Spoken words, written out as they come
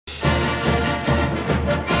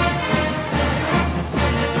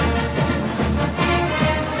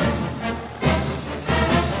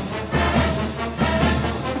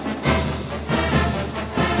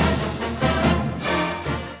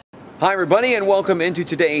Hi everybody, and welcome into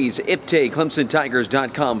today's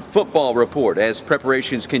ClemsonTigers.com football report as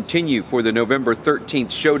preparations continue for the November 13th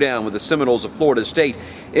showdown with the Seminoles of Florida State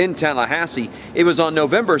in Tallahassee. It was on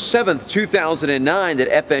November 7th, 2009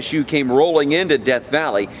 that FSU came rolling into Death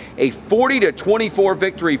Valley, a 40-24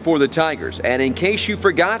 victory for the Tigers. And in case you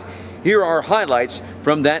forgot, here are highlights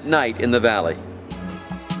from that night in the Valley.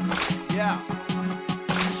 Yeah,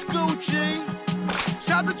 it's Gucci.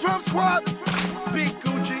 Shout the Trump Squad. Big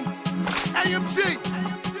Gucci. AMG.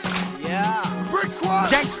 Yeah. Brick Squad.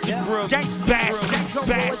 Gangsta Grill. Gangsta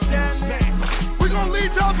Bass. We're going to lead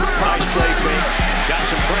y'all to the nice play fake. Got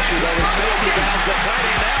some pressure though. His safety bounds that tight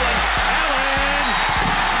end Allen.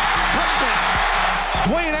 Touchdown.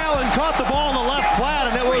 Dwayne Allen caught the ball in the left flat,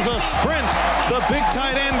 and it was a sprint. The big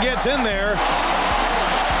tight end gets in there.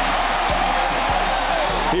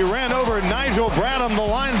 He ran over Nigel Bradham, the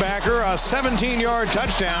linebacker, a 17-yard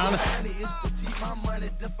touchdown.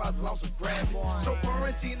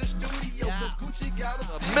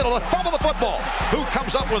 Middle, fumble the football. Who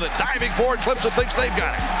comes up with it? Diving forward. Clemson thinks they've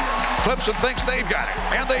got it. Clemson thinks they've got it,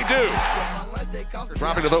 and they do.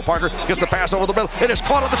 Dropping to Though Parker, gets the pass over the middle. It is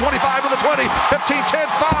caught at the 25 to the 20, 15, 10,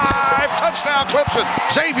 5. Touchdown Clemson.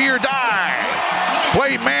 Xavier Dye.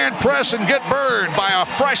 Play man press and get burned by a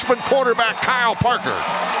freshman quarterback, Kyle Parker.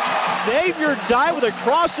 Xavier Dye with a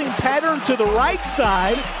crossing pattern to the right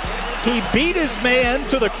side. He beat his man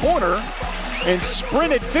to the corner and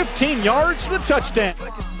sprinted 15 yards for the touchdown.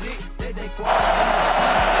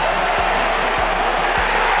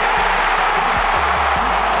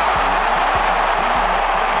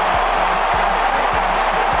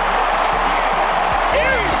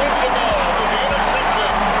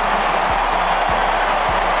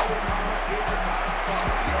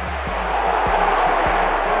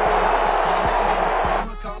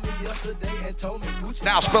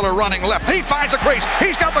 Now Spiller running left. He finds a crease.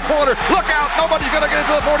 He's got the corner. Look out. Nobody's going to get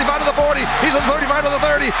into the 45 to the 40. He's to the 35 to the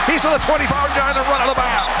 30. He's to the 25-yard and run out of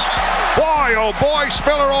bounds. Boy, oh boy,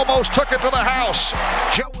 Spiller almost took it to the house.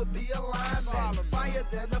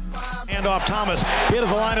 Hand off Thomas. Hit at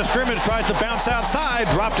the line of scrimmage. Tries to bounce outside.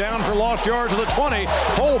 Drop down for lost yards to the 20.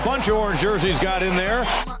 Whole bunch of orange jerseys got in there.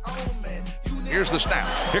 Here's the snap.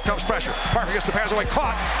 Here comes pressure. Parker gets the pass away.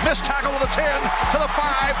 Caught. Missed tackle to the 10, to the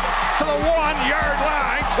 5, to the 1-yard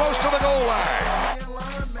line, close to the goal line.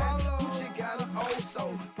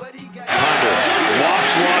 Ponder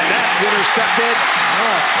lofts one. That's intercepted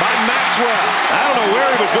by Maxwell. I don't know where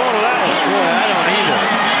he was going with that one. Boy, I don't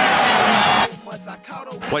either.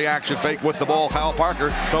 Play action fake with the ball. Kyle Parker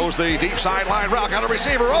throws the deep sideline route. Got a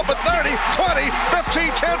receiver open. 30, 20,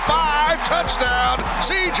 15, 10, 5. Touchdown,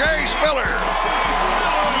 C.J. Spiller.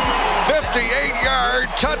 58-yard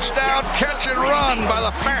touchdown catch and run by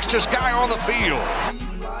the fastest guy on the field.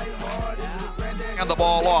 And the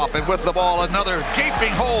ball off, and with the ball, another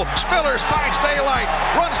gaping hole. Spillers finds daylight,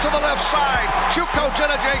 runs to the left side. Chuko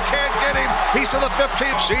Jenajay can't get him. He's to the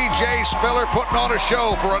 15. C.J. Spiller putting on a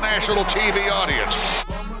show for a national TV audience.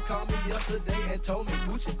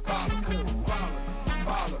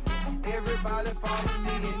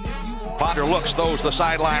 Ponder looks, throws the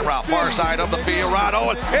sideline route, far side of the field. Rod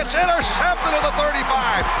Owen, it's intercepted at the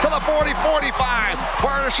 35, to the 40, 45.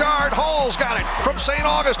 Barnashard Hall's got it from St.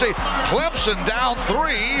 Augustine. Clemson down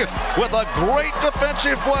 3 with a great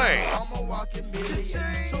defensive play.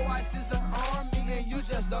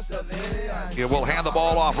 He will hand the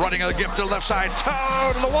ball off, running a gift to the left side,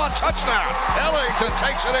 toe to the 1, touchdown. Ellington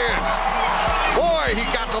takes it in. Boy, he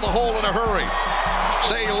got to the hole in a hurry.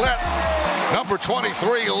 Say let number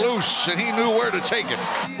 23 loose, and he knew where to take it.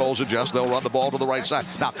 Bulls adjust, they'll run the ball to the right side.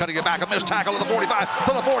 Now cutting it back, a missed tackle to the 45,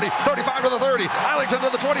 to the 40, 35 to the 30. Ellington to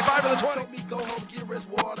the 25 to the 20. Ellington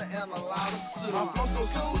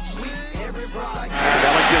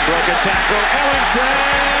broke a tackle. Ellington!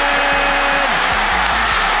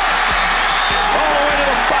 All the way to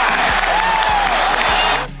the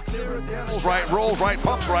 5. Rolls right,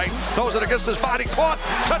 pumps right, throws it against his body, caught,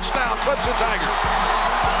 touchdown, Clemson Tigers.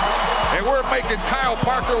 And we're making Kyle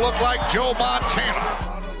Parker look like Joe Montana.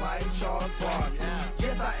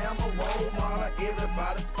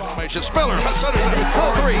 Spiller, centers it,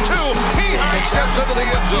 pull 3, 2, he high steps into the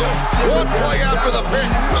end zone. One play after the pick,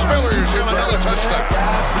 Spiller's him another touchdown.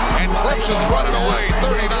 And Clemson's running away,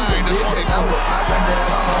 39 to 24.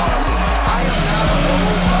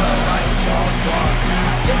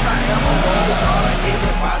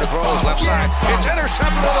 Throws left side. It's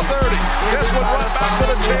intercepted to the 30. This one run back to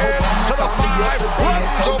the 10, to the 5.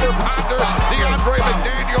 Runs over Ponder. DeAndre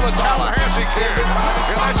McDaniel, the Tallahassee kid.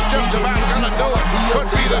 And that's just about going to do it.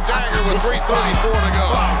 Could be the dagger with 3:34 to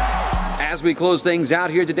go. As we close things out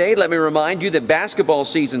here today, let me remind you that basketball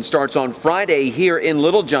season starts on Friday here in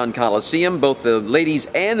Littlejohn Coliseum. Both the ladies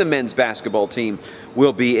and the men's basketball team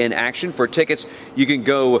will be in action. For tickets, you can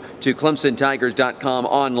go to ClemsonTigers.com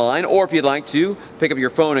online, or if you'd like to, pick up your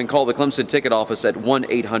phone and call the Clemson ticket office at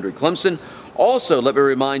 1-800-CLEMSON. Also, let me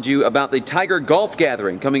remind you about the Tiger Golf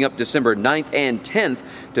Gathering coming up December 9th and 10th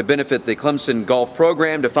to benefit the Clemson Golf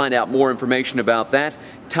Program. To find out more information about that,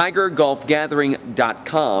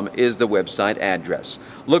 TigerGolfGathering.com is the website address.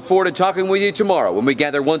 Look forward to talking with you tomorrow when we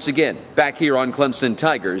gather once again back here on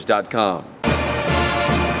ClemsonTigers.com.